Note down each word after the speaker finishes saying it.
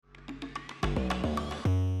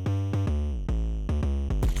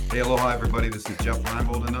Hey, aloha, everybody. This is Jeff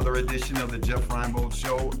Reinbold, another edition of the Jeff Reinbold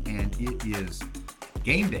Show, and it is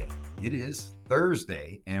game day. It is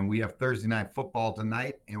Thursday, and we have Thursday night football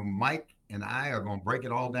tonight, and Mike and I are going to break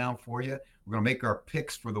it all down for you. We're going to make our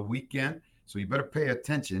picks for the weekend, so you better pay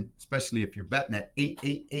attention, especially if you're betting at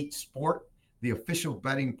 888 Sport, the official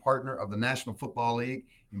betting partner of the National Football League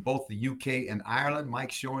in both the UK and Ireland.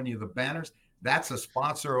 Mike's showing you the banners. That's a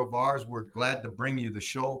sponsor of ours. We're glad to bring you the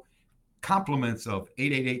show. Compliments of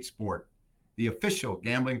 888 Sport, the official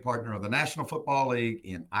gambling partner of the National Football League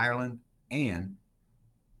in Ireland and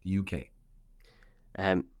the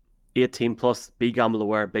UK. 18 plus, be gamble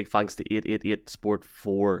aware. Big thanks to 888 Sport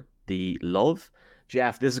for the love.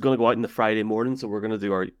 Jeff, this is going to go out on the Friday morning, so we're going to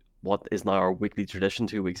do what is now our weekly tradition.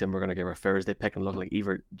 2 weeks in, we're going to give our Thursday pick and look like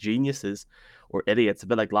either geniuses or idiots. A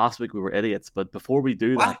bit like last week, we were idiots. But before we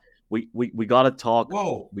do that, we got to talk.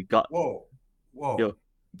 Whoa. Yo.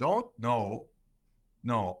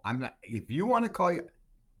 No, I'm not. If you want to call you,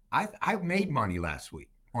 I made money last week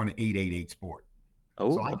on 888 Sport.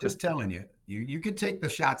 Oh, so I'm just telling you, you can take the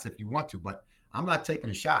shots if you want to, but I'm not taking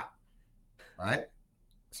a shot. All right.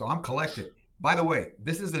 So I'm collected. By the way,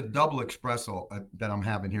 this is a double espresso that I'm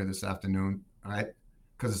having here this afternoon. All right.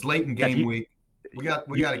 Because it's late in game week. We got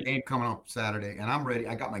a game coming up Saturday, and I'm ready.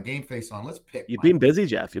 I got my game face on. Let's pick. You've been busy,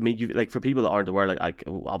 Jeff. I mean, you like for people that aren't aware, like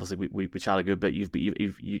obviously we chat a good bit.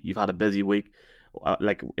 You've had a busy week.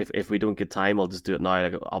 Like if we don't get time, I'll just do it now.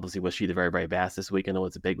 Like obviously, wish you the very very best this week. I know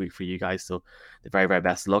it's a big week for you guys, so the very very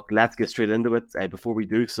best luck. Let's get straight into it. Before we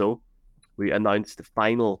do so, we announced the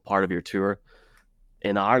final part of your tour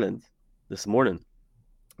in Ireland this morning.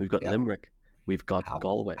 We've got Limerick. We've got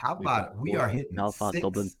Galway. How about we are hitting Belfast,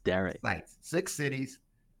 Dublin, Derry. Sites. 6 cities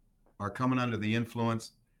are coming under the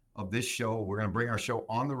influence of this show. We're going to bring our show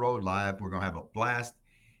on the road live. We're going to have a blast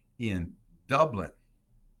in Dublin,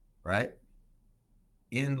 right?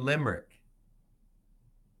 In Limerick.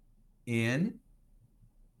 You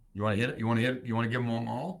want to hit it? You want to hit it? You want to give them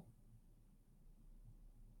all?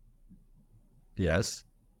 Yes.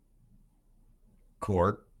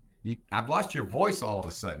 Cork. I've lost your voice all of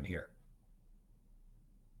a sudden here.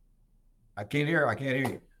 I can't hear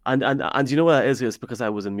you. And you know what that is? It's because I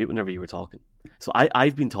was in mute whenever you were talking. So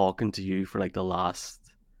I've been talking to you for like the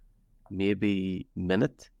last maybe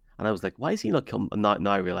minute, and I was like, why is he not coming? Now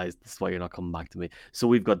I realize this is why you're not coming back to me. So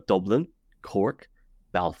we've got Dublin, Cork,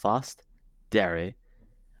 Belfast, Derry,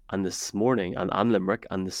 and this morning, and Limerick,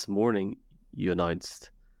 and this morning you announced,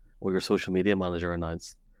 or your social media manager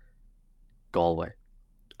announced, Galway.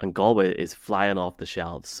 And Galway is flying off the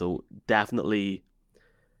shelves. So definitely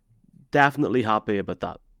happy about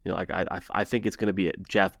that. You know, I think it's going to be it.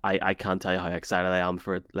 Jeff, I can't tell you how excited I am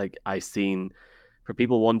for it. Like for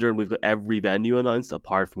people wondering, we've got every venue announced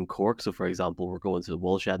apart from Cork. So for example, we're going to the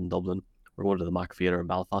Woolshed in Dublin. We're going to the Mac Theatre in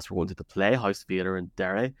Belfast. We're going to the Playhouse Theatre in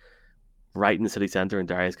Derry. Right in the city centre in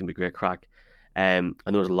Derry. It's going to be great crack. I know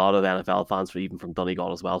there's a lot of NFL fans even from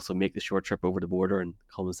Donegal as well. So make the short trip over the border and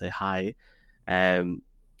come and say hi.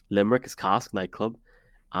 Limerick is Cask nightclub.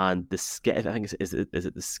 And the Skeff, I think is it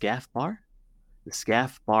the Skeff bar? The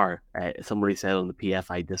Skeff bar. Somebody said on the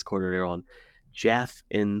PFI Discord earlier on, Jeff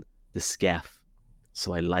in the Skeff.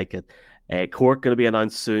 So I like it. Cork going to be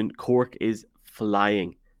announced soon. Cork is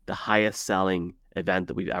flying. The highest selling event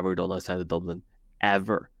that we've ever done outside of Dublin.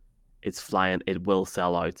 Ever. It's flying. It will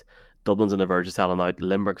sell out. Dublin's on the verge of selling out.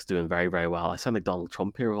 Limerick's doing very, very well. I sound like Donald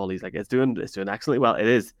Trump here with all these. Like it's doing excellently well. It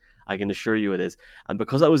is. I can assure you it is. And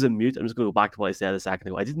because I was in mute, I'm just going to go back to what I said a second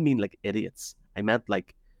ago. I didn't mean like idiots. I meant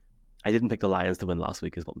like I didn't pick the Lions to win last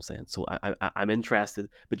week is what I'm saying. So I'm interested.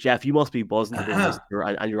 But Jeff, you must be buzzing to this year,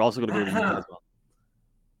 and you're also going to go to the UK as well.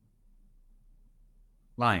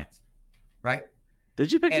 Lions, right?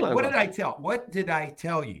 Did you pick the Lions? What did I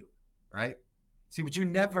tell you, right? See, but you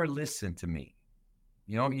never listened to me.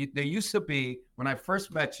 You know, there used to be, when I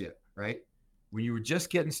first met you, right? When you were just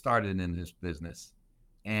getting started in this business,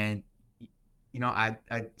 and, you know, I'd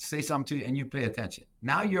say something to you and you pay attention.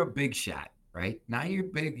 Now you're a big shot, right? Now you're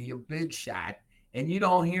big shot, and you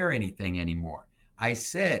don't hear anything anymore. I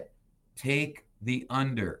said, take the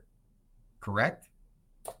under, correct?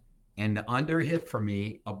 And the under hit for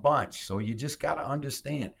me a bunch. So you just got to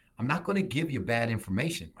understand, I'm not going to give you bad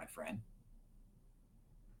information, my friend.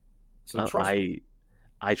 So trust me.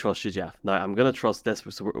 I trust you, Jeff. Now, I'm going to trust this.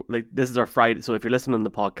 So this is our Friday. So if you're listening to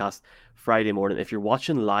the podcast Friday morning, if you're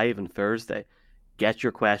watching live on Thursday, get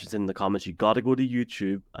your questions in the comments. You got to go to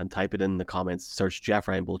YouTube and type it in the comments. Search Jeff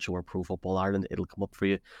Reinbold Show or Pro Football Ireland. It'll come up for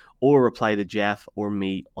you. Or reply to Jeff or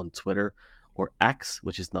me on Twitter or X,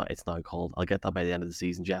 which is not it's now called. I'll get that by the end of the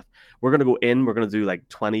season, Jeff. We're gonna go in. We're gonna do like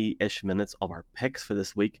 20-ish minutes of our picks for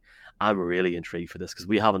this week. I'm really intrigued for this because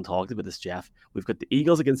we haven't talked about this, Jeff. We've got the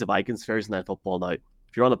Eagles against the Vikings Thursday Night Football now.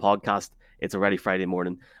 If you're on the podcast, it's already Friday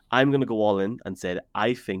morning. I'm gonna go all in and say that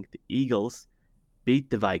I think the Eagles beat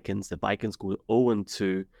the Vikings. The Vikings go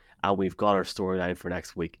 0-2, and we've got our storyline for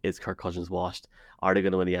next week. Is Kirk Cousins washed? Are they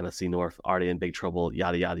going to win the NFC North? Are they in big trouble?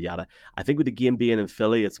 Yada, yada, yada. I think with the game being in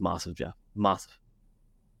Philly, it's massive, Jeff. Massive.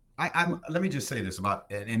 Let me just say this about,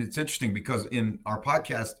 and it's interesting because in our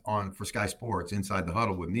podcast for Sky Sports, Inside the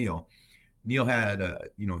Huddle with Neil had,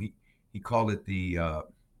 he called it the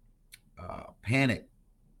panic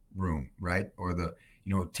room, right? Or the,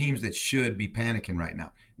 teams that should be panicking right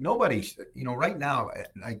now. Nobody, right now,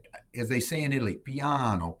 as they say in Italy,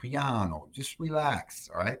 piano, just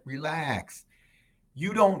relax, all right? Relax.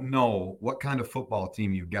 You don't know what kind of football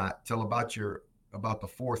team you've got till about the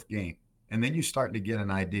fourth game. And then you start to get an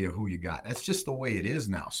idea of who you got. That's just the way it is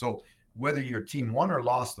now. So whether your team won or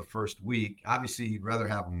lost the first week, obviously you'd rather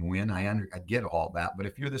have them win. I get all that. But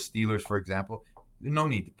if you're the Steelers, for example, there's no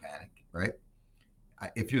need to panic, right?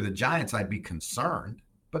 If you're the Giants, I'd be concerned,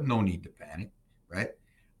 but no need to panic, right?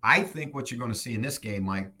 I think what you're going to see in this game,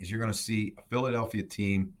 Mike, is you're going to see a Philadelphia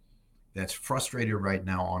team that's frustrated right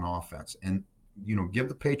now on offense. And, give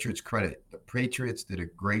the Patriots credit. The Patriots did a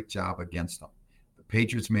great job against them. The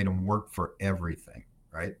Patriots made them work for everything,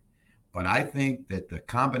 right? But I think that the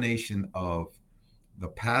combination of the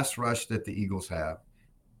pass rush that the Eagles have,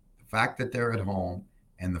 the fact that they're at home,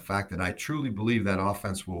 and the fact that I truly believe that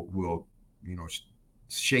offense will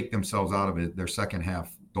shake themselves out of it, their second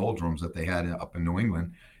half doldrums that they had up in New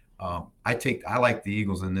England. I like the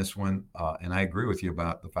Eagles in this one, and I agree with you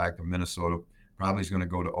about the fact that Minnesota probably is going to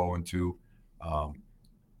go to 0-2.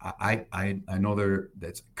 I know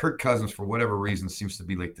that's Kirk Cousins, for whatever reason, seems to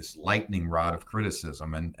be like this lightning rod of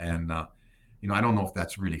criticism, and I don't know if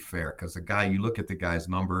that's really fair, because you look at the guy's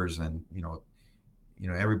numbers, and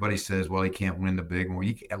everybody says, well, he can't win the big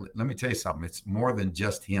one. Let me tell you something. It's more than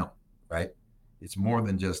just him, right? It's more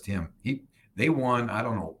than just him. They won, I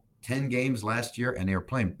don't know, 10 games last year, and they were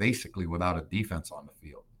playing basically without a defense on the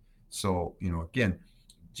field. So, again,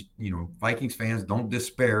 Vikings fans, don't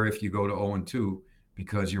despair if you go to 0-2,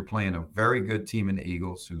 because you're playing a very good team in the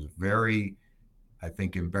Eagles, who's very, I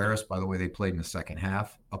think, embarrassed by the way they played in the second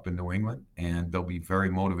half up in New England, and they'll be very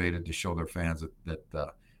motivated to show their fans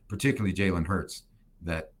that particularly Jalen Hurts,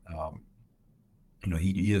 that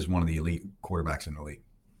he is one of the elite quarterbacks in the league.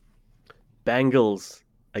 Bengals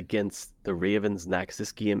against the Ravens next.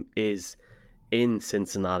 This game is in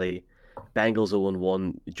Cincinnati. Bengals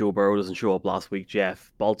 0-1. Joe Burrow doesn't show up last week,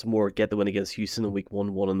 Jeff. Baltimore get the win against Houston in week 1,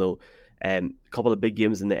 1-0. A couple of big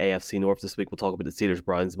games in the AFC North this week. We'll talk about the Steelers,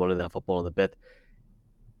 Browns, Monday Night Football in a bit.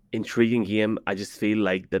 Intriguing game. I just feel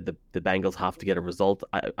like that the Bengals have to get a result.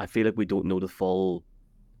 I feel like we don't know the full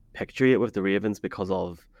picture yet with the Ravens because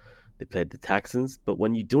of they played the Texans. But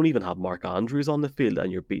when you don't even have Mark Andrews on the field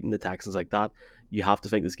and you're beating the Texans like that, you have to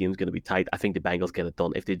think this game's going to be tight. I think the Bengals get it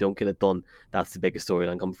done. If they don't get it done, that's the biggest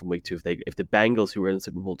storyline coming from week 2. If the Bengals, who were in the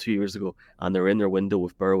Super Bowl 2 years ago, and they're in their window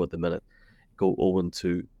with Burrow at the minute, go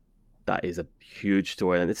 0-2, that is a huge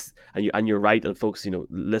story. And you're right. And folks,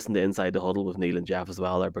 listen to Inside the Huddle with Neil and Jeff as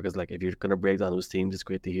well there, because if you're going to break down those teams, it's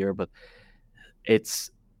great to hear. But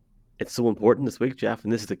it's so important this week, Jeff,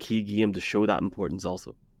 and this is a key game to show that importance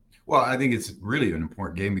also. Well, I think it's really an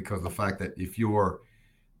important game because of the fact that if you're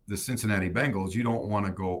the Cincinnati Bengals, you don't want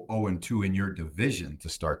to go 0-2 in your division to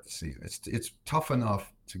start the season. It's tough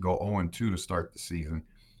enough to go 0-2 to start the season.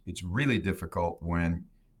 It's really difficult when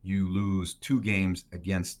you lose 2 games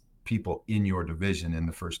against people in your division in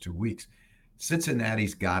the first 2 weeks.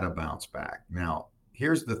 Cincinnati's got to bounce back. Now,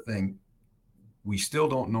 here's the thing. We still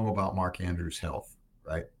don't know about Mark Andrews' health,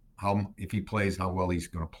 right? If he plays, how well he's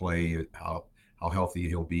going to play, how healthy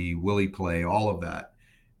he'll be, will he play, all of that.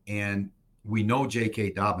 And we know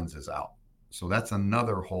J.K. Dobbins is out. So that's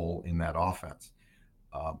another hole in that offense.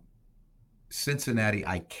 Cincinnati,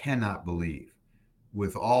 I cannot believe,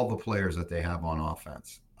 with all the players that they have on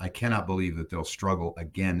offense, I cannot believe that they'll struggle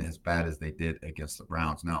again as bad as they did against the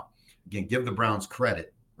Browns. Now, again, give the Browns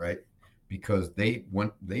credit, right? Because they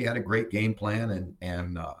had a great game plan,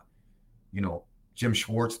 and Jim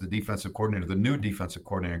Schwartz, the defensive coordinator, the new defensive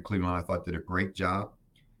coordinator in Cleveland, I thought did a great job.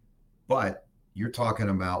 But you're talking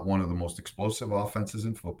about one of the most explosive offenses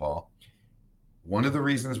in football. One of the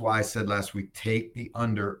reasons why I said last week, take the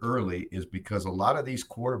under early, is because a lot of these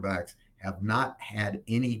quarterbacks have not had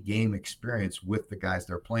any game experience with the guys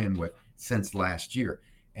they're playing with since last year.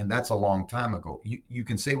 And that's a long time ago. You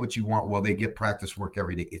can say what you want. Well, they get practice work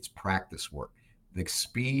every day. It's practice work. The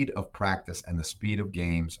speed of practice and the speed of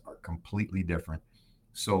games are completely different.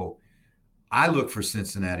 So I look for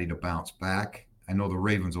Cincinnati to bounce back. I know the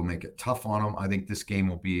Ravens will make it tough on them. I think this game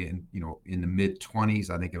will be in the mid 20s.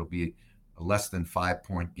 I think it'll be a less than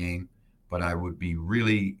 5-point game. But I would be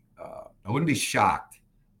really I wouldn't be shocked,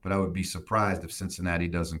 but I would be surprised if Cincinnati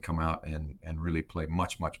doesn't come out and really play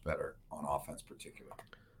much better on offense, particularly.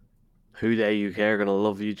 Who they UK are going to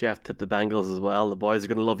love you, Jeff. Tip the Bengals as well. The boys are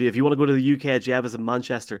going to love you. If you want to go to the UK, Jeff is in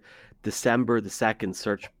Manchester, December the 2nd.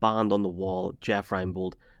 Search band on the wall, Jeff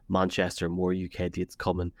Reinbold, Manchester. More UK dates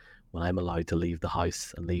coming when I'm allowed to leave the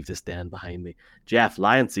house and leave this den behind me. Jeff,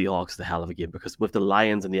 Lions Seahawks is a hell of a game, because with the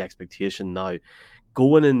Lions and the expectation now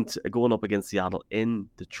going up against Seattle in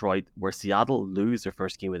Detroit, where Seattle lose their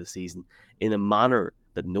first game of the season in a manner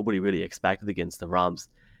that nobody really expected against the Rams.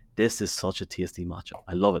 This is such a tasty matchup.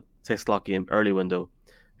 I love it. 6 o'clock game, early window.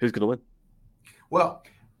 Who's going to win? Well,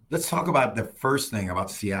 let's talk about the first thing about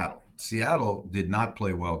Seattle. Seattle did not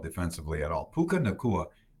play well defensively at all. Puka Nacua,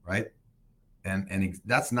 right? And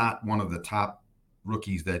that's not one of the top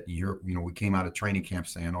rookies that we came out of training camp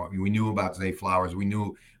saying, oh, we knew about Zay Flowers, we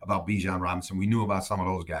knew about Bijan Robinson, we knew about some of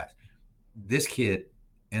those guys. This kid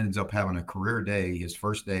ends up having a career day, his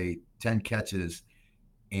first day, 10 catches,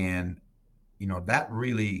 and that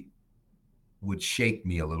really would shake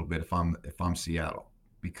me a little bit if I'm Seattle,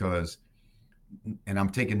 because, and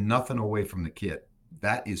I'm taking nothing away from the kid.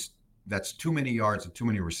 That's too many yards and too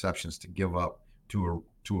many receptions to give up to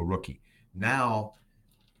a rookie. Now,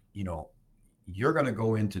 you're going to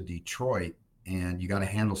go into Detroit and you got to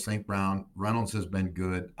handle St. Brown. Reynolds has been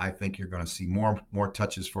good. I think you're going to see more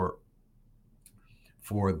touches for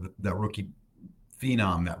the rookie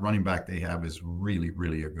phenom. That running back they have is really,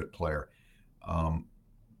 really a good player.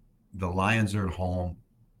 The Lions are at home.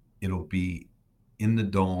 It'll be in the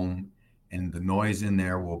dome, and the noise in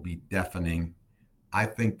there will be deafening. I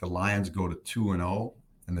think the Lions go to 2-0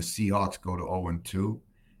 and the Seahawks go to 0-2.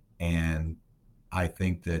 And I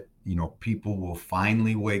think that, people will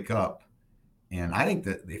finally wake up. And I think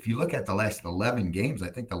that if you look at the last 11 games, I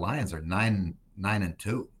think the Lions are 9-2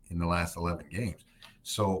 in the last 11 games.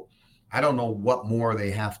 So I don't know what more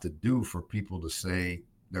they have to do for people to say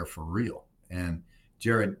they're for real. And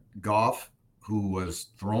Jared Goff, who was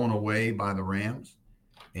thrown away by the Rams,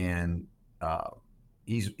 and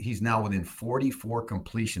he's now within 44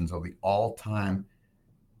 completions of the all-time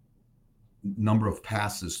number of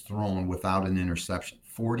passes thrown without an interception.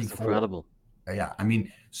 44. That's incredible. Yeah, I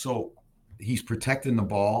mean, so he's protecting the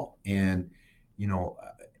ball, and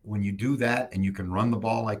when you do that and you can run the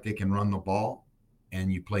ball like they can run the ball,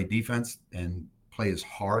 and you play defense and play as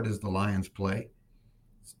hard as the Lions play,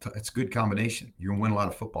 it's a good combination. You're gonna win a lot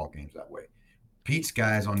of football games that way. Pete's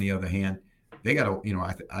guys, on the other hand, they got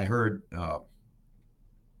to, I heard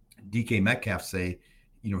DK Metcalf say,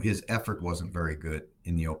 his effort wasn't very good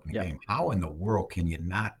in the opening game. How in the world can you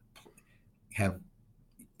not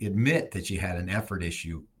admit that you had an effort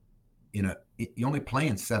issue? You're only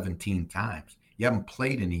playing 17 times. You haven't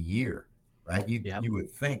played in a year, right? You would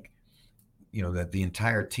think, that the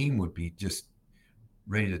entire team would be just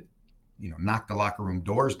ready to, knock the locker room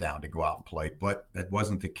doors down to go out and play. But that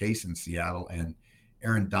wasn't the case in Seattle. And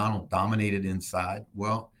Aaron Donald dominated inside.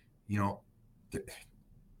 Well,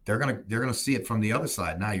 they're gonna see it from the other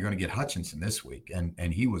side. Now you're gonna get Hutchinson this week,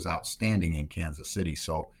 and he was outstanding in Kansas City.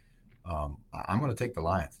 So I'm gonna take the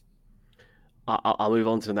Lions. I'll move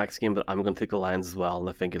on to the next game, but I'm going to take the Lions as well, and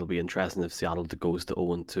I think it'll be interesting if Seattle goes to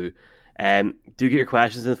 0-2. Do get your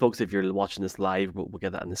questions in, folks, if you're watching this live. We'll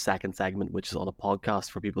get that in the second segment, which is on a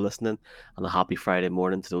podcast for people listening. And a happy Friday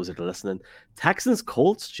morning to those that are listening. Texans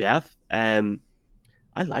Colts, Jeff. I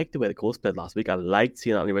liked the way the Colts played last week. I liked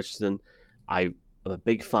seeing Anthony Richardson. I'm a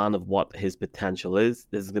big fan of what his potential is.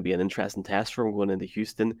 This is going to be an interesting test for him going into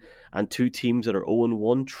Houston. And two teams that are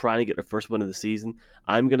 0-1 trying to get their first win of the season.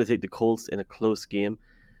 I'm going to take the Colts in a close game.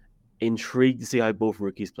 Intrigued to see how both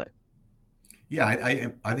rookies play. Yeah,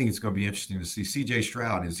 I think it's going to be interesting to see C.J.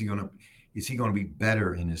 Stroud. Is he going to be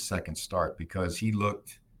better in his second start, because he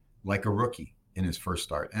looked like a rookie in his first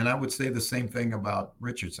start? And I would say the same thing about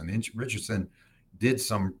Richardson. Richardson did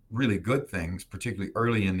some really good things, particularly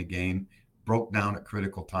early in the game, broke down at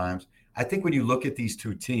critical times. I think when you look at these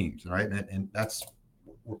two teams, right, and that's,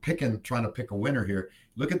 we're trying to pick a winner here.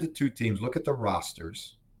 Look at the two teams, look at the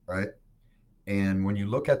rosters, right? And when you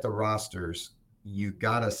look at the rosters, you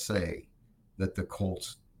got to say that the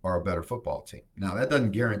Colts are a better football team. Now, that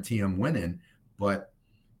doesn't guarantee them winning, but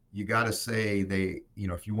you got to say they,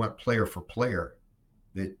 if you went player for player,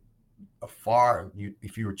 that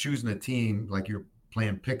if you were choosing a team like you're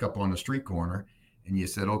playing pickup on the street corner, and you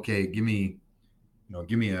said, okay, give me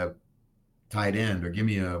a tight end or give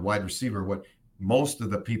me a wide receiver, what most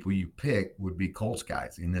of the people you pick would be Colts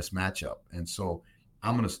guys in this matchup. And so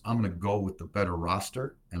I'm gonna go with the better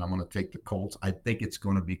roster, and I'm gonna take the Colts. I think it's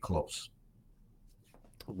going to be close.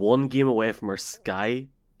 One game away from our Sky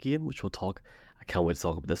game, which we'll talk. I can't wait to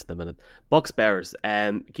talk about this in a minute. Bucks Bears.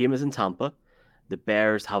 Game is in Tampa. The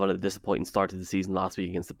Bears having a disappointing start to the season last week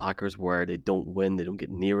against the Packers, where they don't win, they don't get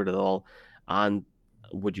near it at all. And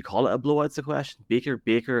would you call it a blowout's the question?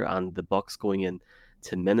 Baker, and the Bucks going in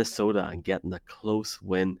to Minnesota and getting a close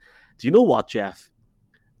win. Do you know what, Jeff?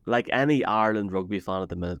 Like any Ireland rugby fan at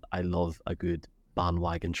the minute, I love a good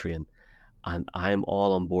bandwagon train, and I'm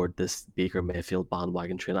all on board this Baker Mayfield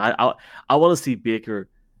bandwagon train. I want to see Baker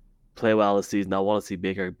play well this season. I want to see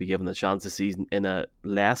Baker be given a chance this season in a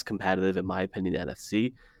less competitive, in my opinion,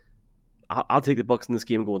 NFC. I'll take the Bucks in this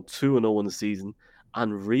game, going 2-0 in the season,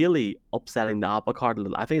 and really upsetting the apple cart a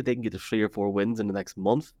little. I think if they can get to 3 or 4 wins in the next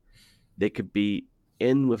month, they could be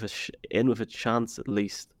in with a chance at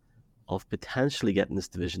least of potentially getting this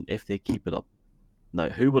division if they keep it up. Now,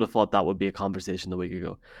 who would have thought that would be a conversation a week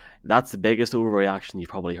ago? That's the biggest overreaction you've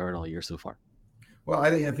probably heard all year so far. Well, I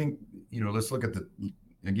think let's look at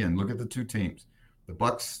the two teams. The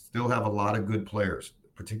Bucks still have a lot of good players,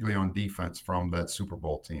 particularly on defense from that Super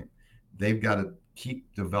Bowl team. They've got to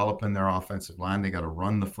keep developing their offensive line. They got to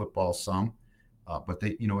run the football some, but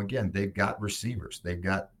they've got receivers. They've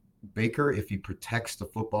got Baker, if he protects the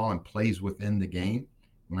football and plays within the game.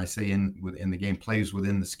 When I say within the game, plays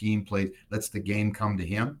within the scheme, lets the game come to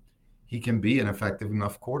him, he can be an effective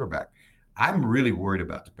enough quarterback. I'm really worried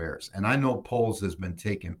about the Bears. And I know Poles has been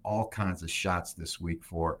taking all kinds of shots this week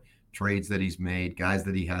for trades that he's made, guys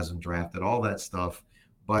that he hasn't drafted, all that stuff.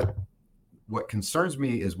 But what concerns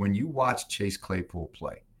me is when you watch Chase Claypool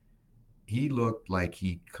play, he looked like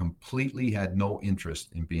he completely had no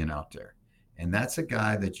interest in being out there. And that's a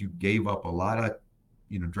guy that you gave up a lot of,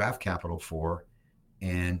 draft capital for,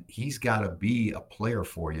 and he's got to be a player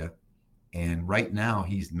for you. And right now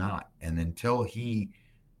he's not. And until he,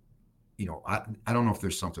 I don't know if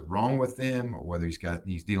there's something wrong with him or whether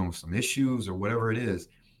he's dealing with some issues or whatever it is.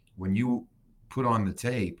 When you put on the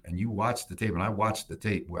tape and you watch the tape, and I watch the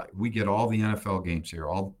tape, we get all the NFL games here,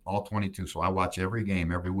 all 22. So I watch every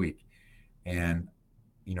game every week. And,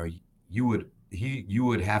 you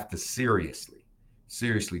would have to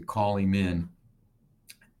seriously call him in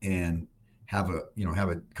and have a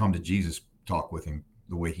come to Jesus talk with him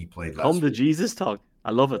the way he played last week. Come to Jesus talk.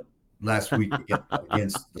 I love it. Last week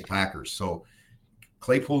against the Packers. So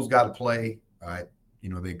Claypool's got to play.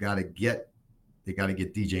 They got to get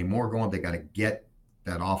DJ Moore going. They got to get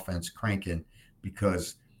that offense cranking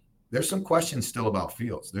because there's some questions still about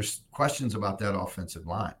Fields. There's questions about that offensive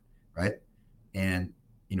line, right? And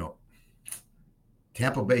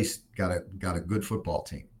Tampa Bay's got a good football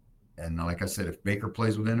team. And like I said, if Baker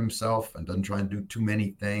plays within himself and doesn't try and do too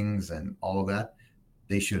many things and all of that,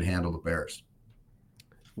 they should handle the Bears.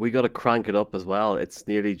 We got to crank it up as well. It's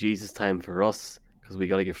nearly Jesus time for us because we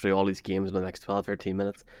got to get through all these games in the next 12, 13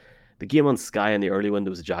 minutes. The game on Sky in the early window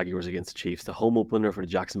was the Jaguars against the Chiefs, the home opener for the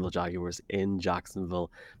Jacksonville Jaguars in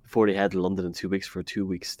Jacksonville before they head to London in 2 weeks for a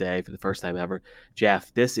 2-week stay for the first time ever.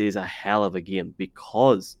 Jeff, this is a hell of a game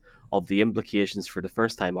because of the implications for the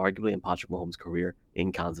first time, arguably, in Patrick Mahomes' career in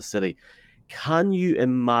Kansas City. Can you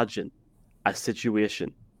imagine a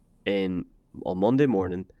situation on Monday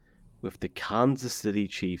morning with the Kansas City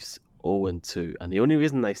Chiefs 0-2? And the only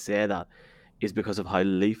reason I say that is because of how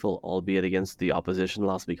lethal, albeit against the opposition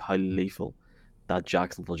last week, how lethal that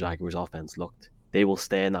Jacksonville Jaguars offense looked. They will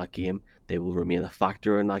stay in that game. They will remain a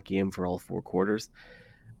factor in that game for all 4 quarters.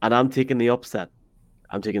 And I'm taking the upset.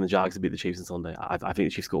 I'm taking the Jags to beat the Chiefs on Sunday. I think the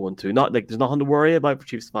Chiefs go 1-2. Not like there's nothing to worry about for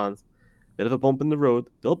Chiefs fans. Bit of a bump in the road.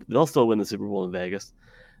 They'll still win the Super Bowl in Vegas.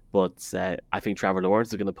 But I think Trevor Lawrence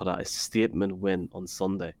is going to put out a statement win on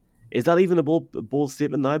Sunday. Is that even a bold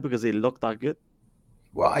statement now because they look that good?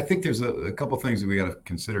 Well, I think there's a couple of things that we got to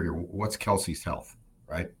consider here. What's Kelsey's health,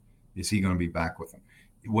 right? Is he going to be back with him?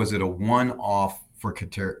 Was it a one-off for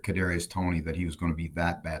Kadarius Toney that he was going to be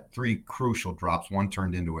that bad? 3 crucial drops, 1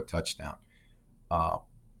 turned into a touchdown. I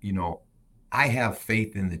have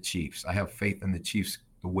faith in the Chiefs. I have faith in the Chiefs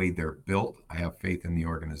the way they're built. I have faith in the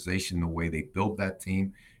organization, the way they built that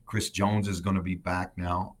team. Chris Jones is going to be back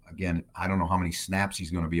now. Again, I don't know how many snaps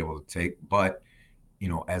he's going to be able to take, but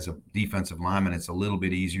as a defensive lineman, it's a little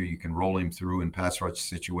bit easier. You can roll him through in pass rush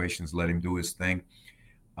situations, let him do his thing.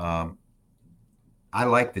 I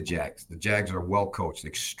like the Jags. The Jags are well coached,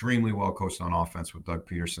 extremely well coached on offense with Doug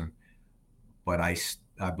Peterson. But I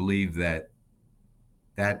believe that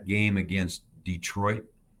game against Detroit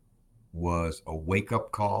was a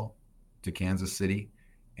wake-up call to Kansas City.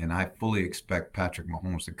 And I fully expect Patrick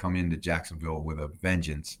Mahomes to come into Jacksonville with a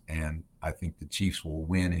vengeance. And I think the Chiefs will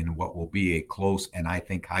win in what will be a close and I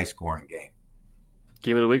think high-scoring game.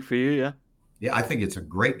 Game of the week for you, yeah? Yeah, I think it's a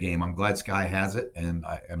great game. I'm glad Sky has it, and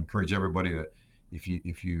I encourage everybody to,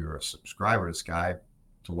 if you're a subscriber to Sky,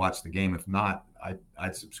 to watch the game. If not,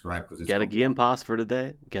 I'd subscribe because it's Get a Game Pass for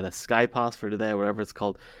today, get a Sky Pass for today, whatever it's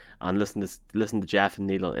called, and listen to Jeff and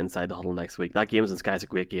Neil Inside the Huddle next week. That game is in Sky. It's a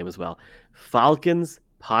great game as well. Falcons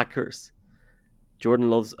Packers.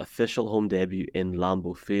 Jordan Love's official home debut in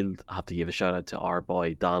Lambeau Field. I have to give a shout out to our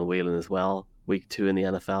boy Dan Whelan as well. Week 2 in the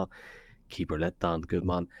NFL. Keeper let Dan, good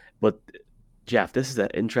man. But Jeff, this is an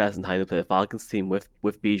interesting time to play the Falcons team with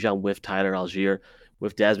Bijan, with Tyler Algier,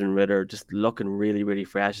 with Desmond Ridder, just looking really, really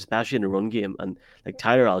fresh, especially in the run game. And like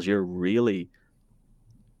Tyler Algier, really,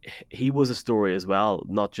 he was a story as well,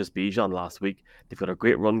 not just Bijan last week. They've got a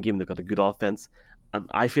great run game, they've got a good offense, and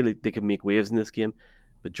I feel like they can make waves in this game.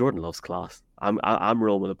 But Jordan Love's class. I'm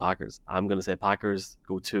rolling with the Packers. I'm going to say Packers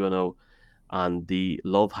go 2-0, and the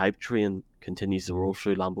Love hype train continues to roll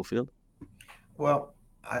through Lambeau Field. Well,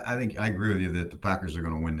 I think I agree with you that the Packers are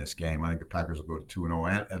going to win this game. I think the Packers will go to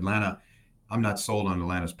 2-0. Atlanta, I'm not sold on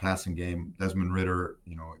Atlanta's passing game. Desmond Ridder,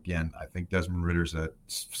 again, I think Desmond Ridder's a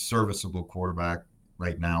serviceable quarterback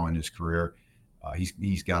right now in his career.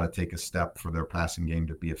 He's got to take a step for their passing game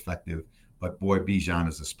to be effective. But boy, Bijan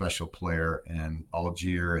is a special player, and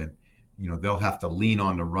Algier, and they'll have to lean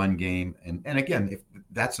on the run game. And again, if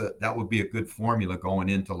that would be a good formula going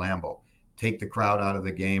into Lambeau. Take the crowd out of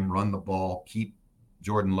the game, run the ball, keep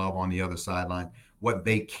Jordan Love on the other sideline. What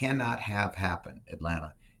they cannot have happen,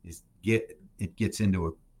 Atlanta, is it gets into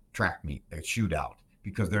a track meet, a shootout,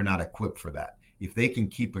 because they're not equipped for that. If they can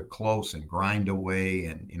keep it close and grind away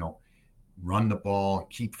and run the ball,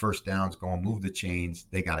 keep first downs going, move the chains,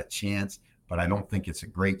 they got a chance. But I don't think it's a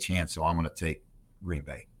great chance, so I'm going to take Green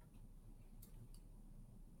Bay.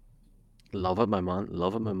 Love it, my man.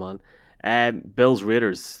 Love it, my man. Bills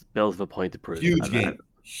Raiders. Bills have a point to prove. Huge game.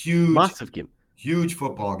 Huge. Massive game. Huge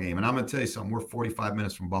football game. And I'm going to tell you something. We're 45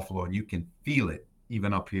 minutes from Buffalo, and you can feel it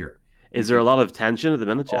even up here. Is there a lot of tension at the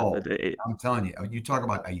minute, Jeff? I'm telling you. You talk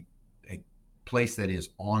about a place that is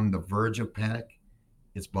on the verge of panic,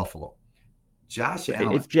 it's Buffalo. Josh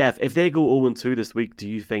Allen. If they go 0-2 this week, do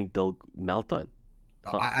you think they'll melt down?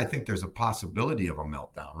 I think there's a possibility of a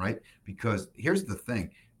meltdown, right? Because here's the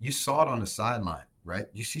thing. You saw it on the sideline, right?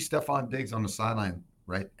 You see Stephon Diggs on the sideline,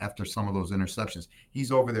 right? After some of those interceptions. He's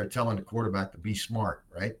over there telling the quarterback to be smart,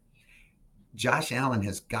 right? Josh Allen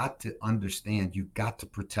has got to understand you've got to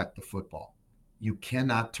protect the football. You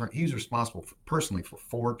cannot turn. He's responsible personally for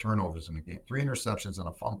 4 turnovers in the game, 3 interceptions and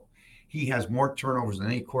a fumble. He has more turnovers than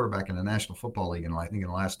any quarterback in the National Football League in the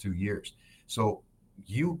last 2 years. So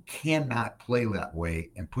you cannot play that way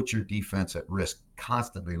and put your defense at risk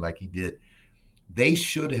constantly like he did. They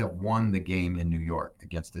should have won the game in New York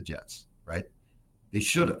against the Jets, right? They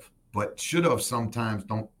should have, but should have sometimes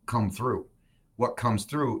don't come through. What comes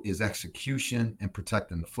through is execution and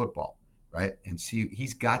protecting the football, right? And see,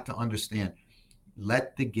 he's got to understand,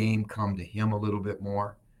 let the game come to him a little bit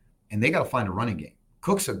more, and they got to find a running game.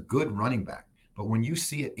 Cook's a good running back, but when you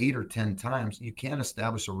see it 8 or 10 times, you can't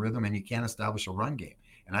establish a rhythm and you can't establish a run game.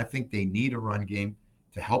 And I think they need a run game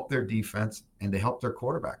to help their defense and to help their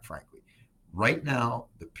quarterback, frankly. Right now,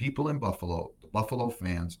 the people in Buffalo, the Buffalo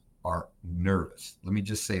fans, are nervous. Let me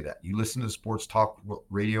just say that. You listen to the sports talk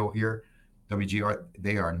radio here, WGR,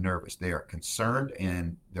 they are nervous. They are concerned,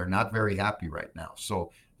 and they're not very happy right now.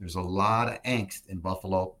 So there's a lot of angst in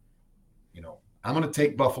Buffalo. I'm going to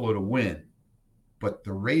take Buffalo to win, but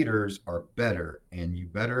the Raiders are better, and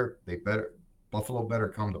Buffalo better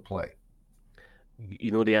come to play. The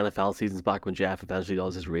NFL season's back when Jeff eventually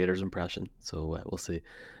does his Raiders impression. So we'll see.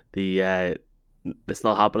 It's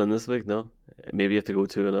not happening this week, no? Maybe you have to go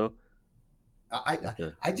 2-0.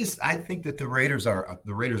 I think that the Raiders are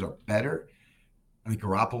better. I think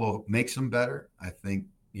Garoppolo makes them better. I think,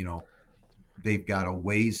 they've got a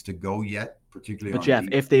ways to go yet, particularly. But Jeff,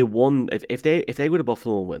 if they won, if they go to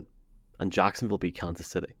Buffalo and win, and Jacksonville beat Kansas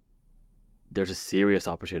City, there's a serious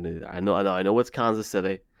opportunity there. I know it's Kansas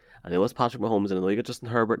City. I know it's Patrick Mahomes, and I know you got Justin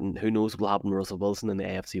Herbert, and who knows what will happen to Russell Wilson in the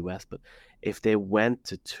AFC West. But if they went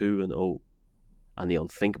to 2-0, and the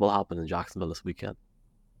unthinkable happened in Jacksonville this weekend,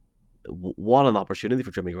 what an opportunity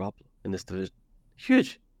for Jimmy Garoppolo in this division!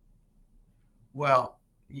 Huge. Well,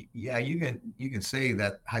 yeah, you can say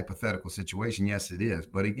that hypothetical situation. Yes, it is.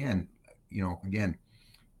 But again,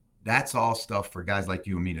 that's all stuff for guys like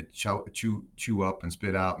you and me to chew up and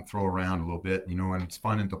spit out and throw around a little bit, and it's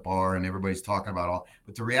fun at the bar and everybody's talking about all.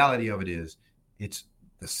 But the reality of it is, it's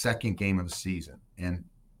the second game of the season. And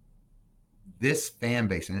this fan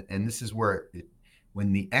base, and this is where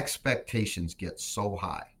when the expectations get so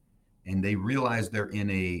high, and they realize they're in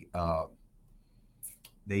a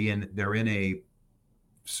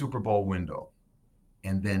Super Bowl window,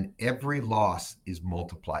 and then every loss is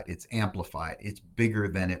multiplied, it's amplified, it's bigger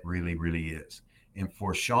than it really, really is. And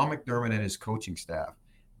for Sean McDermott and his coaching staff,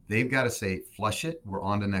 they've got to say, flush it. We're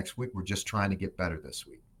on to next week. We're just trying to get better this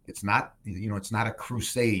week. It's not, it's not a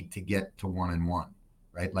crusade to get to 1-1,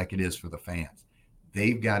 right? Like it is for the fans.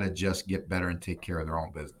 They've got to just get better and take care of their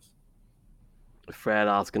own business. Fred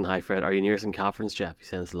asking, hi Fred, are you near St. Catherine's, Jeff? He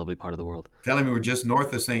said it's a lovely part of the world. Telling me we're just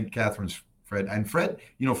north of St. Catherine's, Fred. And Fred,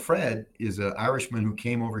 Fred is an Irishman who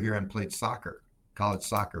came over here and played soccer, college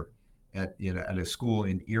soccer, at a school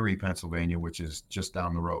in Erie, Pennsylvania, which is just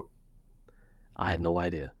down the road. I had no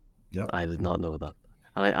idea. Yep. I did not know that.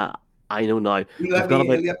 And I know now. He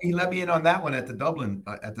let me in on that one at the Dublin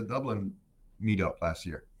meetup last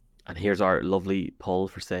year. And here's our lovely poll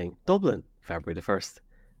for saying Dublin, February the 1st.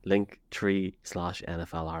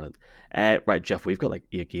 Link.tree/NFL Ireland. Right, Jeff, we've got like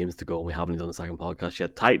 8 games to go and we haven't done a second podcast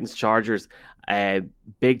yet. Titans, Chargers,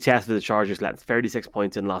 big test for the Chargers. Let 36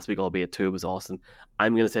 points in last week, albeit 2 was awesome.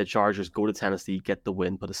 I'm going to say Chargers, go to Tennessee, get the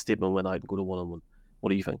win, put a statement win out and go to 1-1. What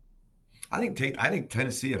do you think? I think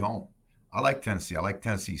Tennessee at home. I like Tennessee. I like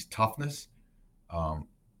Tennessee's toughness.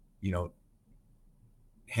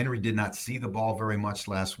 Henry did not see the ball very much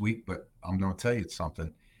last week, but I'm going to tell you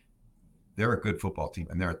something. They're a good football team,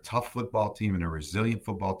 and they're a tough football team, and a resilient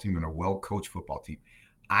football team, and a well-coached football team.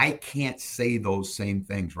 I can't say those same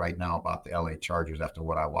things right now about the LA Chargers after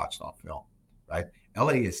what I watched on film, right?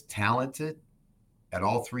 LA is talented at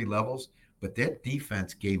all 3 levels, but their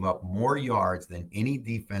defense gave up more yards than any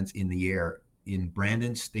defense in the air in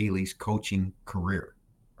Brandon Staley's coaching career,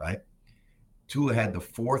 right? Tua had the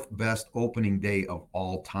 4th best opening day of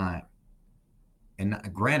all time. And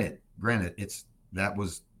granted, that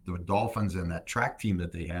was the Dolphins and that track team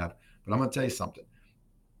that they have. But I'm going to tell you something.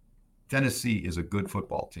 Tennessee is a good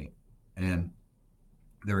football team, and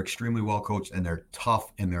they're extremely well coached, and they're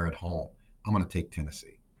tough, and they're at home. I'm going to take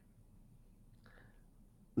Tennessee.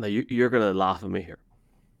 Now, you're going to laugh at me here.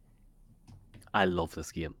 I love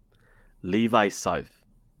this game. Levi South,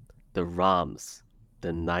 the Rams,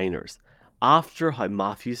 the Niners. After how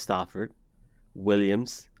Matthew Stafford,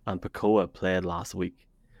 Williams, and Pacoa played last week,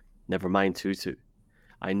 never mind Tutu.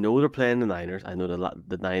 I know they're playing the Niners. I know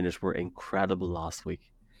the Niners were incredible last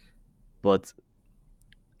week. But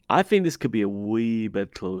I think this could be a wee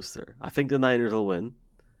bit closer. I think the Niners will win.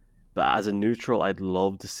 But as a neutral, I'd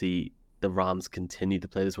love to see the Rams continue to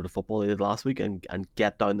play the sort of football they did last week and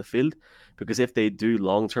get down the field. Because if they do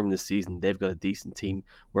long-term this season, they've got a decent team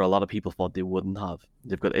where a lot of people thought they wouldn't have.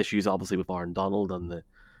 They've got issues, obviously, with Aaron Donald and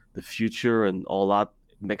the future and all that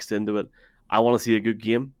mixed into it. I want to see a good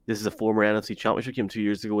game. This is a former NFC Championship game 2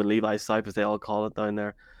 years ago in Levi's South, as they all call it down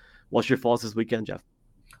there. What's your thoughts this weekend, Jeff?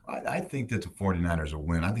 I think that the 49ers will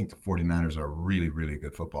win. I think the 49ers are a really, really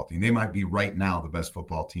good football team. They might be right now the best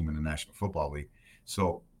football team in the National Football League.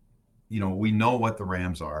 So, we know what the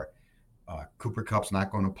Rams are. Cooper Kupp's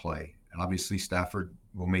not going to play. Obviously, Stafford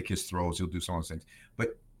will make his throws. He'll do some of those things.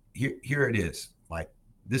 But here it is. Like,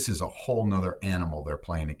 this is a whole nother animal they're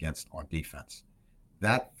playing against on defense.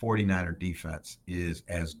 That 49er defense is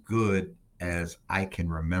as good as I can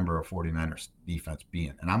remember a 49ers defense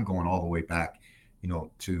being. And I'm going all the way back,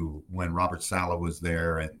 to when Robert Saleh was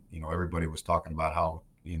there and, everybody was talking about how,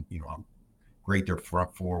 how great their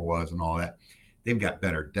front 4 was and all that. They've got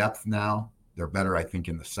better depth now. They're better, I think,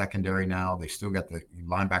 in the secondary now. They still got the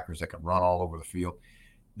linebackers that can run all over the field.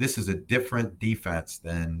 This is a different defense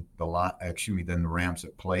than the Rams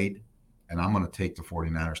have played. And I'm going to take the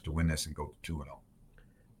 49ers to win this and go 2-0.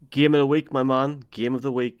 Game of the week, my man. Game of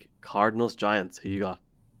the week. Cardinals, Giants. Who you got?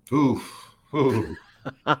 Oof.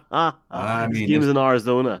 I mean, this game is in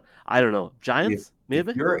Arizona. I don't know. Giants,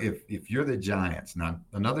 maybe? If you're the Giants, now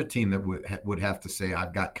another team that would have to say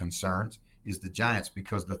I've got concerns is the Giants,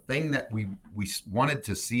 because the thing that we wanted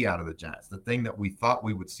to see out of the Giants, the thing that we thought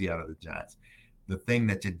we would see out of the Giants, the thing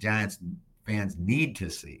that the Giants fans need to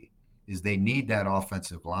see is they need that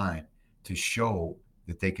offensive line to show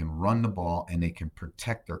that they can run the ball and they can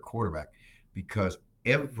protect their quarterback. Because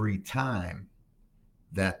every time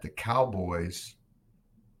that the Cowboys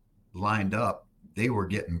lined up, they were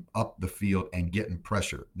getting up the field and getting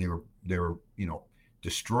pressure. They were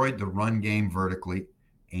destroyed the run game vertically.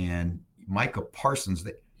 And Micah Parsons,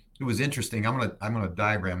 it was interesting. I'm gonna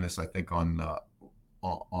diagram this, I think, on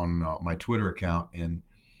my Twitter account and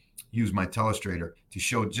use my telestrator to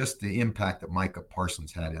show just the impact that Micah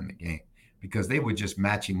Parsons had in the game, because they would just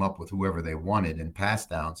match him up with whoever they wanted in pass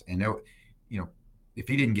downs. And if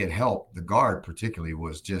he didn't get help, the guard particularly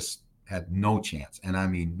had no chance, and I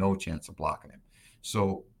mean no chance of blocking him.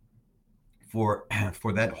 So for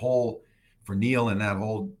for that whole for Neal and that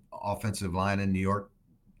whole offensive line in New York,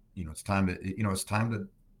 it's time to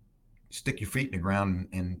stick your feet in the ground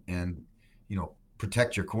and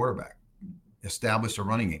protect your quarterback, establish a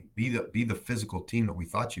running game, be the physical team that we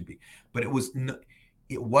thought you'd be. But it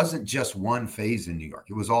wasn't just one phase in New York.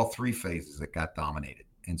 It was all three phases that got dominated.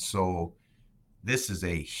 And so this is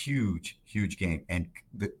a huge, huge game. And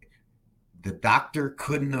the doctor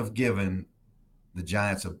couldn't have given the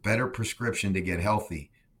Giants a better prescription to get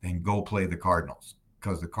healthy than go play the Cardinals,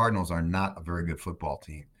 because the Cardinals are not a very good football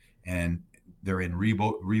team. And they're in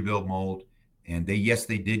rebuild mode. And they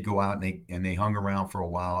did go out and they hung around for a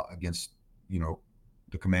while against,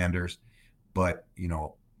 the Commanders. But,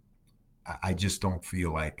 I just don't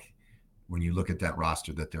feel like when you look at that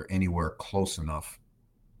roster that they're anywhere close enough,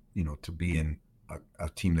 to be in a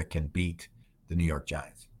team that can beat the New York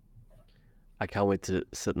Giants. I can't wait to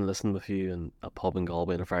sit and listen with you in a pub in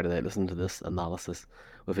Galway on a Friday night, listen to this analysis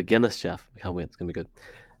with a Guinness, Jeff. I can't wait. It's going to be good.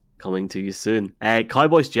 Coming to you soon.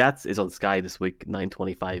 Cowboys Jets is on Sky this week,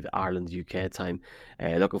 9:25 Ireland UK time.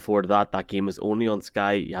 Looking forward to that. That game is only on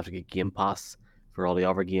Sky. You have to get Game Pass for all the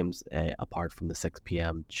other games, apart from the 6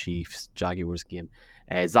 p.m. Chiefs Jaguars game.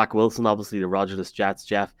 Zach Wilson, obviously the Rodgers Jets.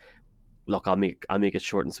 Jeff, look, I'll make it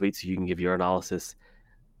short and sweet so you can give your analysis.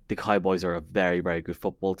 The Cowboys are a very, very good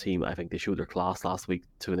football team. I think they showed their class last week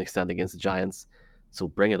to an extent against the Giants. So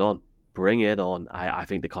bring it on. Bring it on. I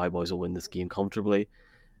think the Cowboys will win this game comfortably.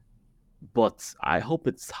 But I hope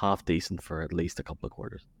it's half decent for at least a couple of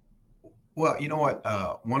quarters. Well, you know what?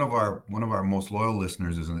 One of our most loyal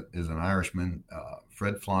listeners is an Irishman,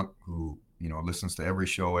 Fred Flunk, who listens to every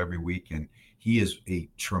show every week, and he is a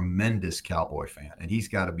tremendous Cowboy fan, and he's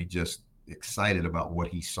got to be just excited about what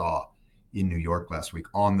he saw in New York last week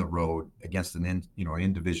on the road against an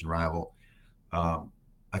in-division rival.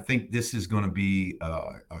 I think this is going to be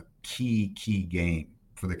a key game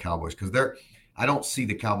for the Cowboys, because I don't see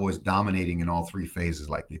the Cowboys dominating in all three phases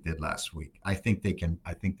like they did last week. I think they can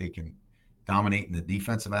dominate in the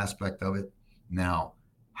defensive aspect of it. Now,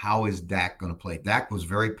 how is Dak going to play? Dak was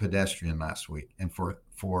very pedestrian last week, and for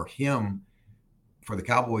the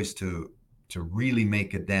Cowboys to really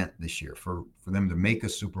make a dent this year, for them to make a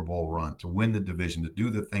Super Bowl run, to win the division, to do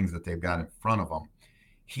the things that they've got in front of them,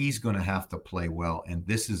 he's going to have to play well. And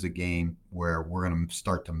this is a game where we're going to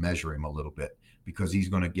start to measure him a little bit, because he's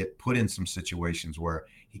going to get put in some situations where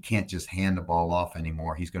he can't just hand the ball off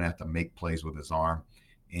anymore. He's going to have to make plays with his arm.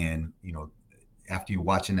 And, after you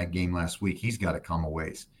watching that game last week, he's got to come a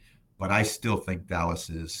ways. But I still think Dallas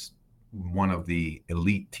is one of the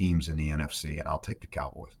elite teams in the NFC, and I'll take the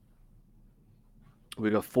Cowboys. We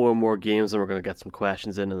got 4 more games, and we're going to get some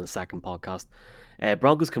questions in the second podcast.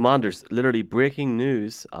 Broncos Commanders, literally breaking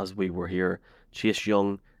news as we were here. Chase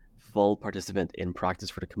Young, full participant in practice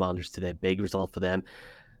for the Commanders today. Big result for them.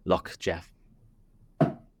 Look, Jeff,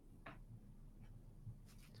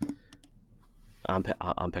 I'm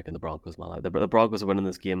picking the Broncos, man. The Broncos are winning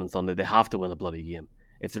this game on Sunday. They have to win a bloody game.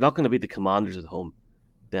 If they're not going to beat the Commanders at home,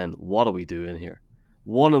 then what are we doing here?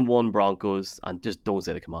 1-1 Broncos, and just don't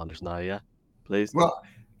say the Commanders now, yeah? Please? Well,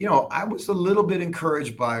 I was a little bit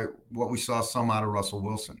encouraged by what we saw some out of Russell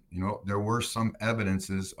Wilson. There were some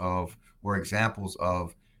examples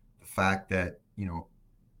of the fact that,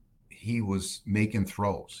 he was making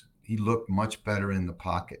throws. He looked much better in the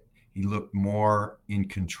pocket. He looked more in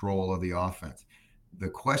control of the offense. The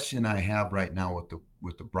question I have right now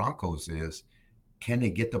with the Broncos is, can they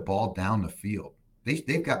get the ball down the field?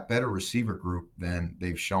 They've got better receiver group than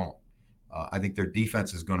they've shown. I think their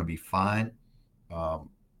defense is going to be fine.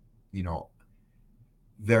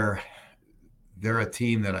 They're a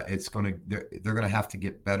team that they're going to have to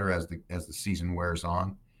get better as the season wears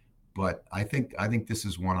on. But I think this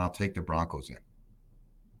is one I'll take the Broncos in.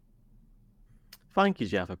 Thank you,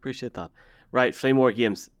 Jeff. I appreciate that. Right, 3 more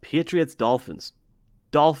games. Patriots, Dolphins.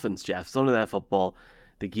 Dolphins, Jeff. Sunday Night Football.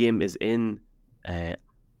 The game is in, I'm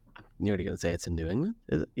nearly going to say it's in New England.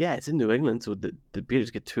 Is it? Yeah, it's in New England. So the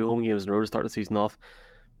Patriots get 2 home games in a row to start the season off.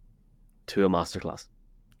 To a masterclass.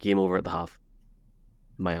 Game over at the half.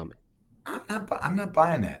 Miami. I'm not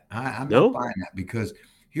buying that. I'm No? not buying that, because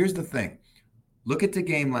here's the thing. Look at the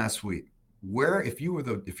game last week. Where, if you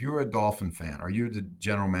were a Dolphin fan, or you're the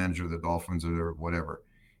general manager of the Dolphins or whatever,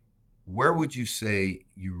 where would you say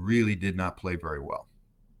you really did not play very well?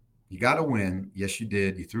 You got to win. Yes, you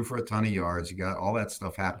did. You threw for a ton of yards. You got all that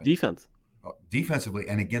stuff happening. Defensively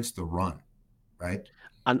and against the run, right?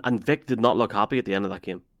 And Vic did not look happy at the end of that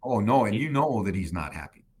game. Oh, no, and you know that he's not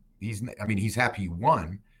happy. He's happy he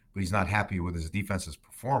won, but he's not happy with his defense's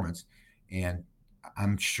performance. And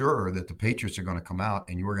I'm sure that the Patriots are going to come out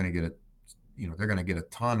and you're going to get they're going to get a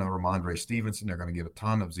ton of Ramondre Stevenson. They're going to get a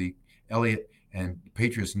ton of Zeke Elliott. And the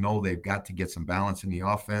Patriots know they've got to get some balance in the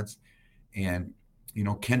offense. And,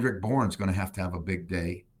 Kendrick Bourne's going to have a big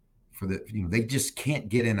day for they just can't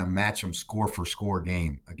get in a match them score for score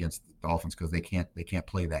game against the Dolphins because they can't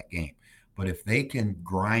play that game. But if they can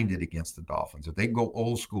grind it against the Dolphins, if they go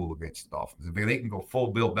old school against the Dolphins, if they can go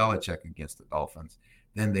full Bill Belichick against the Dolphins,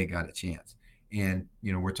 then they got a chance. And,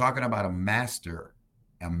 we're talking about a master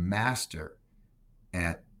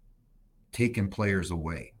at taking players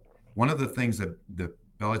away. One of the things that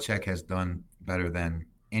Belichick has done better than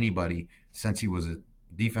anybody since he was a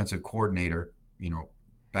defensive coordinator,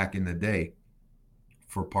 back in the day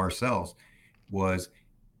for Parcells, was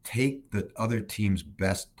take the other team's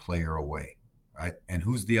best player away, right? And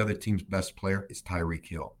who's the other team's best player? It's Tyreek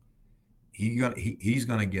Hill. He's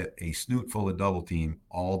going to get a snoot full of double team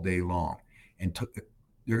all day long. And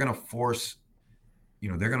they're going to force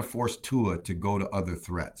Tua to go to other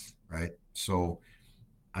threats, right? So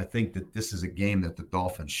I think that this is a game that the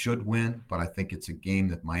Dolphins should win, but I think it's a game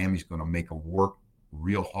that Miami's going to make a work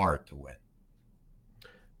real hard to win.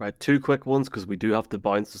 Right, two quick ones because we do have to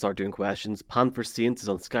bounce to start doing questions. Panthers Saints is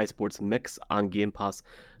on Sky Sports Mix and Game Pass.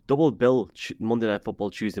 Double bill Monday Night Football,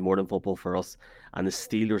 Tuesday morning football for us, and the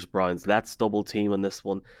Steelers Browns. Let's double team on this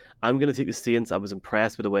one. I'm going to take the Saints. I was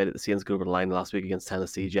impressed with the way that the Saints got over the line last week against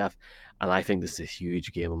Tennessee, Jeff, and I think this is a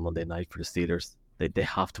huge game on Monday night for the Steelers. They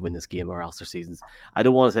have to win this game or else their season's. I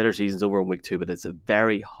don't want to say their season's over in week 2, but it's a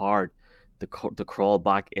very hard to crawl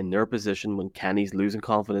back in their position when Kenny's losing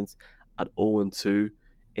confidence at 0-2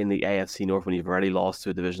 in the AFC North when you've already lost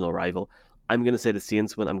to a divisional rival. I'm going to say the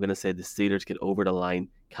Saints win. I'm going to say the Steelers get over the line.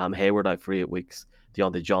 Cam Hayward out for 8 weeks.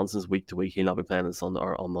 Deontay Johnson's week to week. He'll not be playing on Sunday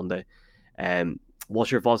or on Monday.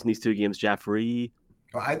 What's your thoughts on these two games, Jeffrey?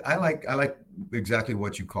 I like exactly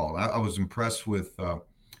what you called. I was impressed with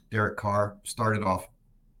Derek Carr. Started off,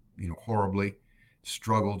 horribly,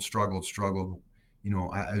 struggled.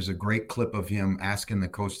 There's a great clip of him asking the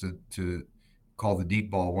coach to call the deep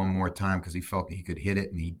ball one more time because he felt that he could hit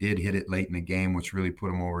it, and he did hit it late in the game, which really put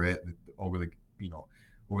him over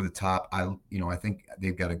the top. I think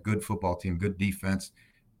they've got a good football team, good defense.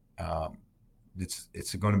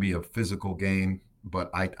 It's going to be a physical game, but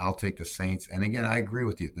I'll take the Saints. And again, I agree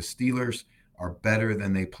with you. The Steelers are better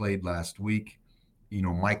than they played last week.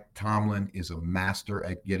 Mike Tomlin is a master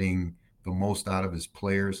at getting the most out of his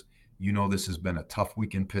players. This has been a tough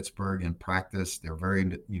week in Pittsburgh in practice. They're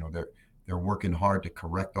they're working hard to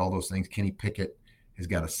correct all those things. Kenny Pickett has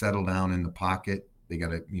got to settle down in the pocket. They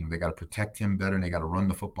got to protect him better, and they got to run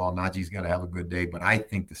the football. Najee's got to have a good day, but I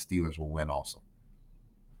think the Steelers will win also.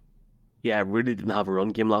 Yeah, really didn't have a run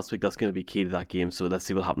game last week. That's going to be key to that game. So let's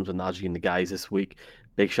see what happens with Najee and the guys this week.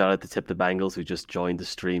 Big shout out to Tip the Bengals who just joined the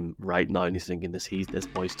stream right now, and he's thinking this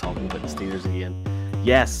boy's talking about the Steelers again.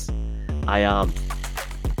 Yes, I am.